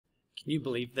Can you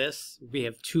believe this? We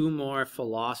have 2 more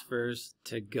philosophers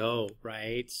to go,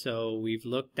 right? So we've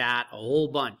looked at a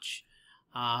whole bunch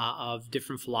of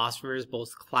different philosophers,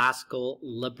 both classical,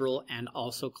 liberal, and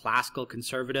also classical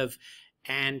conservative.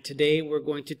 And today we're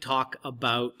going to talk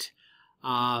about,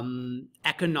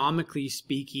 economically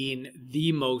speaking,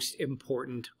 the most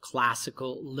important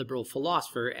classical liberal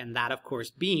philosopher, and that, of course,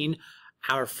 being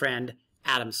our friend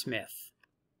Adam Smith.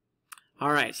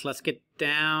 All right, so let's get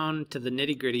down to the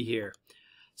nitty-gritty here.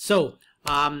 So,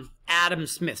 Adam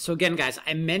Smith. So again, guys,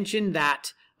 I mentioned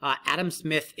that Adam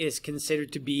Smith is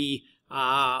considered to be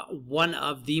one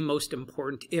of the most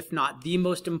important, if not the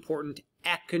most important,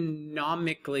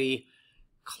 economically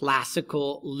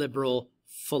classical liberal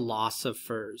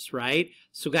philosophers, right?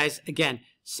 So guys, again,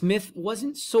 Smith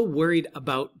wasn't so worried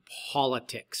about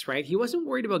politics, right? He wasn't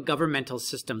worried about governmental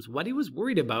systems. What he was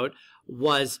worried about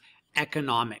was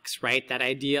economics, right? That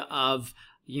idea of,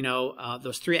 you know,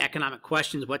 those 3 economic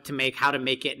questions: what to make, how to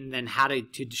make it, and then how to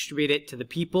distribute it to the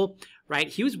people, right?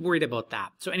 He was worried about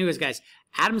that. So anyways, guys,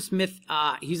 Adam Smith,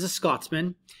 he's a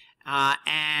Scotsman,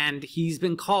 and he's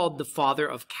been called the father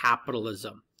of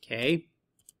capitalism, okay?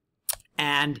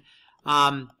 And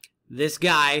this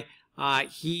guy,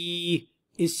 he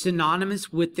is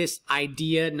synonymous with this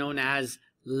idea known as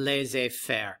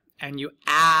laissez-faire. And you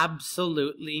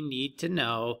absolutely need to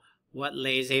know what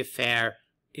laissez-faire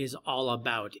is all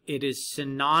about. It is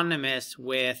synonymous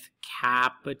with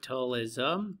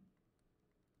capitalism,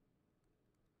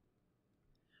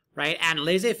 right? And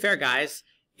laissez-faire, guys,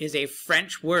 is a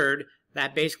French word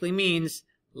that basically means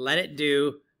let it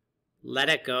do, let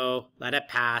it go, let it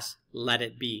pass, let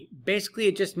it be. Basically,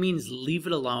 it just means leave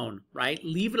it alone, right?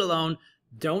 Leave it alone,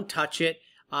 don't touch it,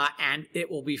 and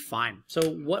it will be fine. So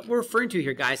what we're referring to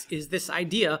here, guys, is this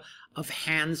idea of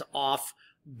hands-off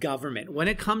government. When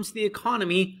it comes to the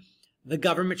economy, the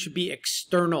government should be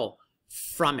external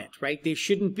from it, right? They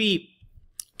shouldn't be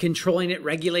controlling it,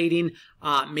 regulating,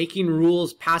 making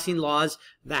rules, passing laws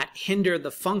that hinder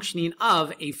the functioning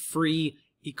of a free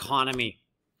economy.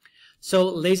 So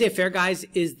laissez-faire, guys,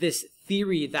 is this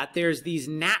theory that there's these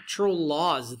natural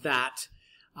laws that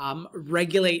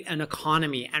regulate an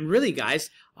economy. And really,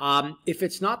 guys, if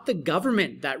it's not the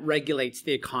government that regulates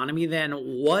the economy, then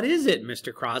what is it,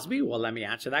 Mr. Crosby? Well, let me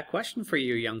answer that question for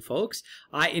you, young folks.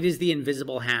 It is the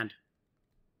invisible hand.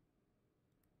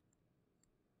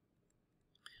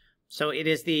 So it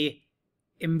is the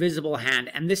invisible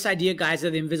hand. And this idea, guys,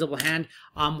 of the invisible hand,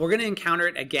 we're going to encounter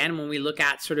it again when we look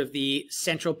at sort of the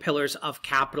central pillars of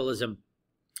capitalism.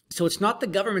 So it's not the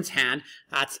government's hand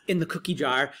that's in the cookie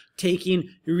jar, taking,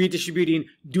 redistributing,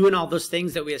 doing all those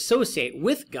things that we associate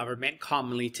with government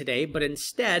commonly today, but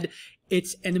instead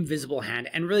it's an invisible hand.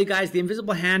 And really, guys, the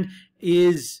invisible hand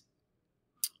is,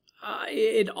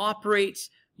 it operates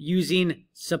using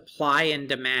supply and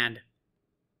demand.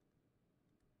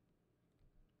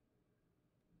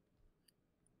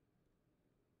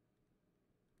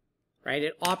 Right?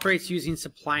 It operates using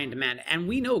supply and demand. And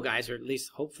we know, guys, or at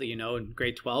least hopefully you know in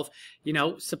grade 12, you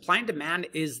know, supply and demand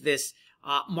is this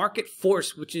market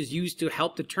force which is used to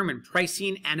help determine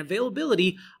pricing and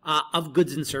availability of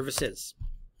goods and services.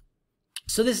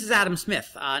 So this is Adam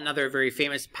Smith, another very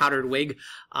famous powdered wig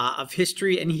of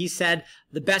history, and he said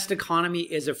the best economy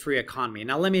is a free economy.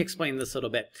 Now let me explain this a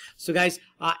little bit. So guys,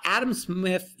 Adam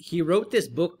Smith, he wrote this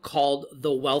book called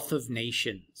The Wealth of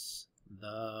Nations.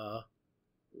 The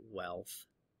Wealth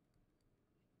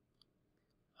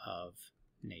of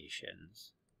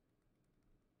Nations.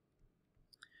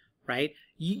 Right?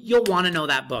 You'll want to know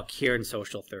that book here in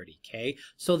Social 30, okay?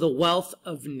 So the Wealth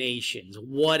of Nations,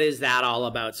 what is that all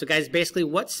about? So guys, basically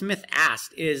what Smith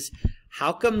asked is,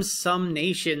 how come some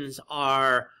nations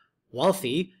are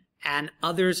wealthy and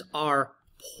others are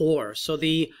poor? So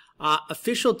the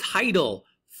official title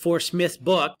for Smith's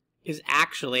book is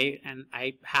actually, and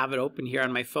I have it open here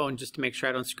on my phone just to make sure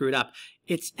I don't screw it up,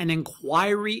 it's an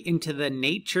inquiry into the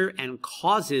nature and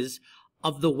causes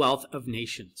of the wealth of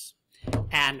nations.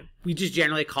 And we just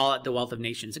generally call it the wealth of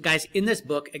nations. So guys, in this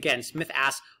book, again, Smith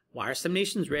asks, why are some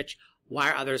nations rich? Why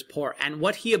are others poor? And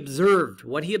what he observed,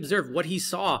 what he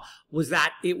saw was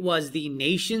that it was the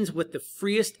nations with the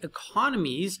freest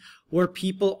economies where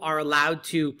people are allowed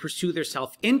to pursue their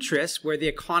self-interest, where the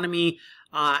economy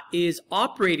is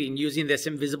operating using this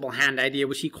invisible hand idea,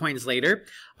 which he coins later.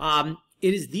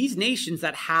 It is these nations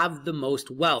that have the most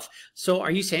wealth. So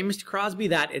are you saying, Mr. Crosby,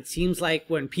 that it seems like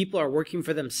when people are working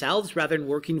for themselves rather than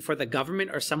working for the government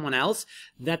or someone else,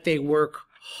 that they work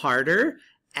harder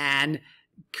and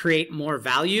create more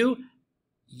value?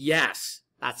 Yes,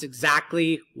 that's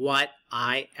exactly what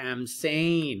I am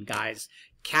saying, guys.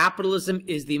 capitalism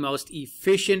is the most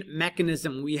efficient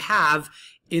mechanism we have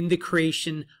in the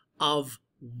creation of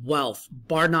wealth,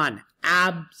 bar none.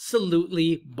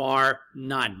 Absolutely bar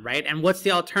none, right? And what's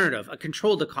the alternative? A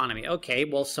controlled economy. Okay,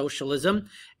 well, socialism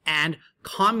and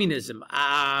communism.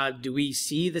 Do we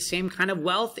see the same kind of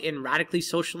wealth in radically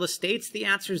socialist states? The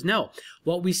answer is no.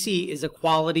 What we see is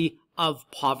equality of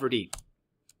poverty.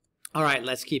 All right,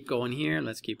 let's keep going here.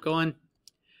 Let's keep going.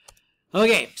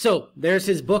 Okay, so there's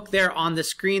his book there on the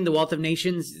screen, The Wealth of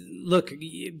Nations. Look,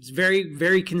 it's very,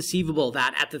 very conceivable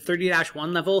that at the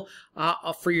 30-1 level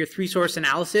for your three-source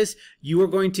analysis, you are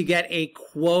going to get a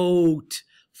quote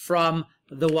from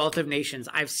The Wealth of Nations.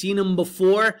 I've seen them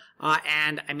before,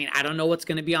 and I mean, I don't know what's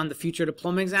going to be on the future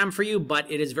diploma exam for you,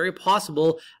 but it is very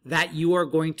possible that you are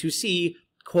going to see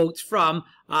quotes from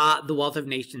The Wealth of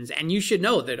Nations. And you should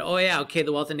know that, oh yeah, okay,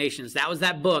 The Wealth of Nations, that was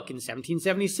that book in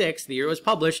 1776, the year it was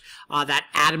published, that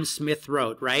Adam Smith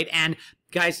wrote, right? And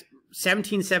guys,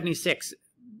 1776,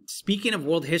 speaking of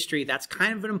world history, that's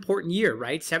kind of an important year,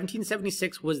 right?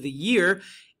 1776 was the year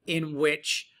in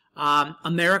which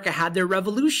America had their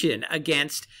revolution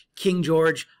against King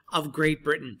George of Great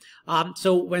Britain.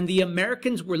 So when the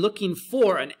Americans were looking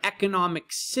for an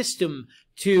economic system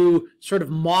to sort of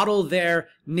model their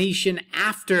nation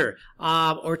after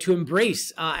or to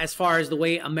embrace as far as the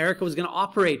way America was going to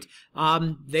operate,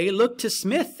 they looked to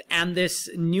Smith and this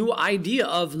new idea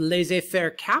of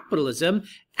laissez-faire capitalism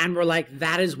and were like,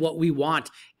 that is what we want.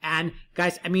 And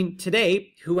guys, I mean,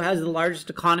 today, who has the largest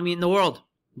economy in the world?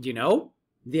 Do you know?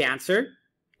 The answer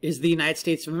is the United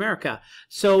States of America.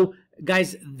 So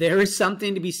guys, there is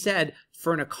something to be said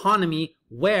for an economy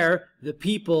where the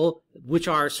people, which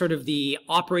are sort of the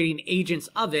operating agents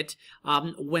of it,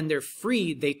 when they're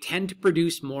free, they tend to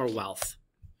produce more wealth.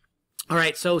 All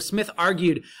right, so Smith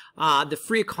argued the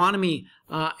free economy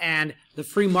and the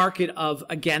free market of,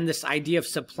 again, this idea of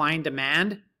supply and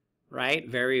demand, right?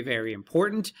 Very, very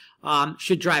important.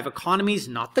 Should drive economies,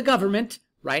 not the government,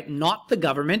 right? Not the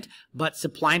government, but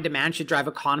supply and demand should drive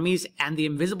economies, and the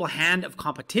invisible hand of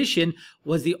competition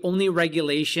was the only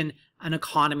regulation an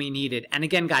economy needed. And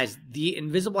again, guys, the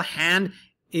invisible hand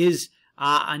is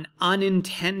an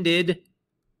unintended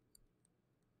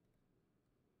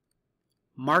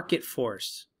market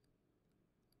force.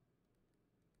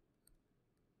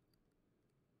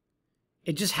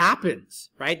 It just happens,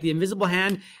 right? The invisible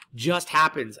hand just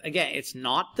happens. Again, it's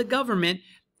not the government.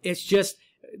 It's just,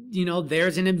 you know,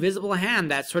 there's an invisible hand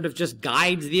that sort of just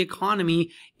guides the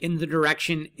economy in the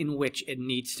direction in which it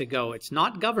needs to go. It's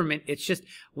not government. It's just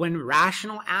when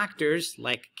rational actors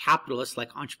like capitalists,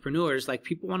 like entrepreneurs, like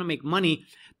people want to make money,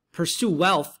 pursue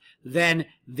wealth, then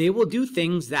they will do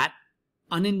things that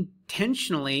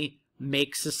unintentionally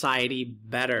make society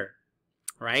better,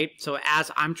 right? So as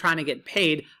I'm trying to get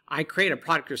paid, I create a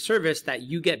product or service that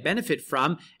you get benefit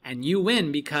from, and you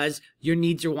win because your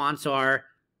needs or wants are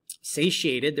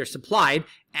satiated, they're supplied,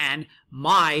 and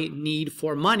my need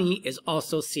for money is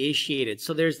also satiated.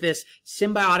 So there's this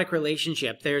symbiotic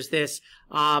relationship. There's this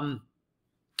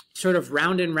sort of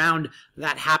round and round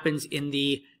that happens in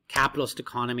the capitalist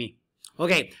economy.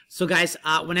 Okay, so guys,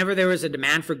 whenever there was a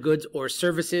demand for goods or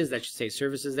services, that should say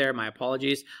services there, my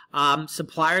apologies,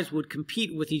 suppliers would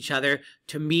compete with each other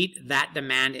to meet that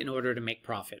demand in order to make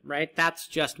profit, right? That's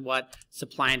just what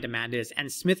supply and demand is.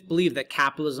 And Smith believed that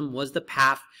capitalism was the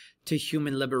path to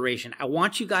human liberation. I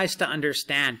want you guys to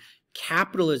understand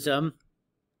capitalism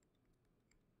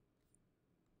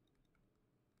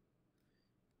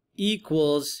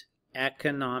equals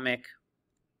economic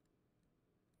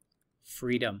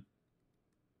freedom,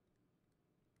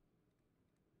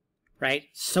 right?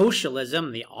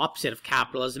 Socialism, the opposite of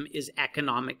capitalism, is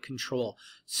economic control.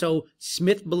 So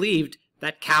Smith believed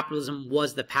that capitalism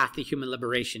was the path to human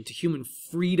liberation, to human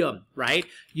freedom, right?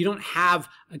 You don't have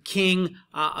a king,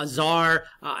 a czar,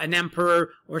 an emperor,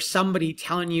 or somebody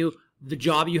telling you the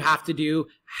job you have to do,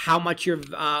 how much your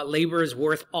labor is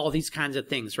worth, all these kinds of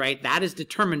things, right? That is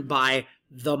determined by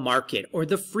the market, or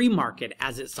the free market,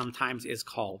 as it sometimes is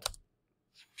called.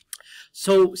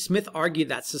 So Smith argued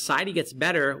that society gets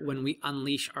better when we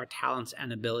unleash our talents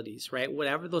and abilities, right?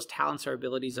 Whatever those talents or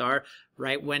abilities are,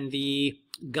 right? When the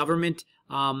government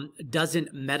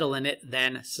doesn't meddle in it,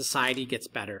 then society gets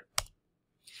better.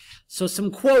 So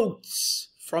some quotes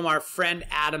from our friend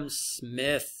Adam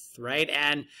Smith, right?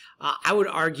 And I would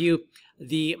argue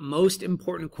the most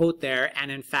important quote there, and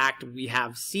in fact, we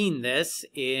have seen this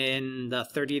in the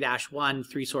 30-1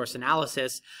 three-source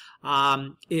analysis,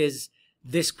 is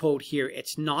this quote here.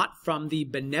 It's not from the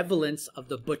benevolence of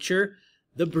the butcher,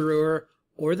 the brewer,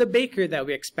 or the baker that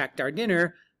we expect our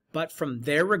dinner, but from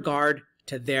their regard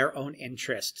to their own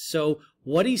interests. So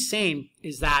what he's saying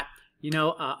is that, you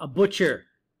know, a butcher,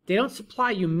 they don't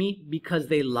supply you meat because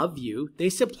they love you. They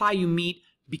supply you meat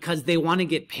because they want to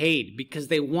get paid, because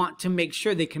they want to make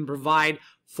sure they can provide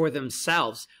for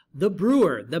themselves. The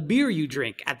brewer, the beer you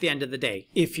drink at the end of the day,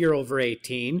 if you're over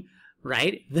 18,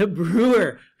 right? The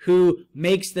brewer who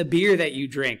makes the beer that you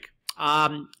drink,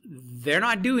 they're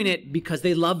not doing it because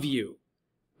they love you,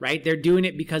 right? They're doing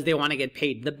it because they want to get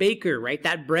paid. The baker, right?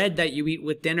 That bread that you eat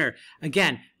with dinner,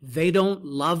 again, they don't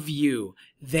love you.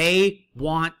 They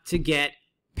want to get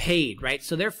paid, right?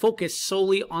 So they're focused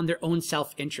solely on their own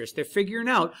self-interest. They're figuring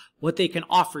out what they can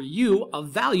offer you of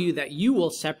value that you will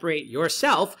separate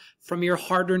yourself from your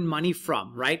hard-earned money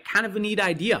from, right? Kind of a neat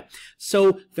idea.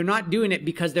 So they're not doing it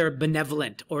because they're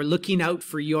benevolent or looking out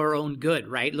for your own good,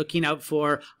 right? Looking out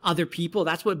for other people.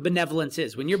 That's what benevolence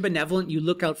is. When you're benevolent, you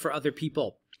look out for other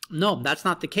people. No, that's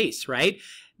not the case, right?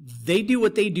 They do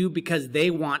what they do because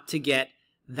they want to get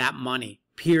that money,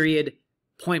 period,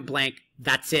 point blank,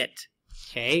 that's it.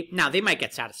 Okay, now they might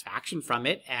get satisfaction from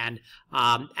it, and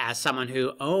as someone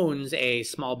who owns a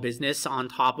small business on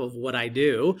top of what I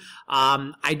do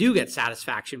get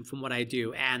satisfaction from what I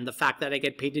do, and the fact that I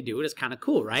get paid to do it is kind of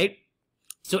cool, right?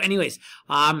 So anyways,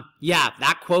 yeah,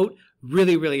 that quote,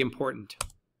 really, really important.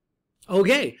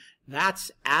 Okay,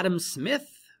 that's Adam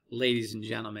Smith, ladies and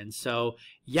gentlemen. So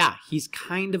yeah, he's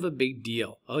kind of a big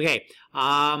deal. Okay,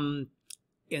 in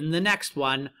the next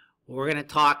one, we're going to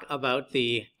talk about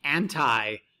the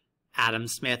anti-Adam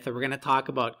Smith, and we're going to talk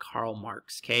about Karl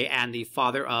Marx, okay, and the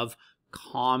father of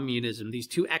communism. These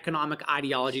two economic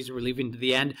ideologies we're leaving to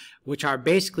the end, which are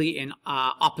basically in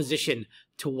opposition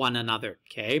to one another,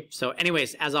 okay? So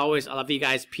anyways, as always, I love you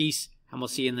guys. Peace, and we'll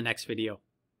see you in the next video.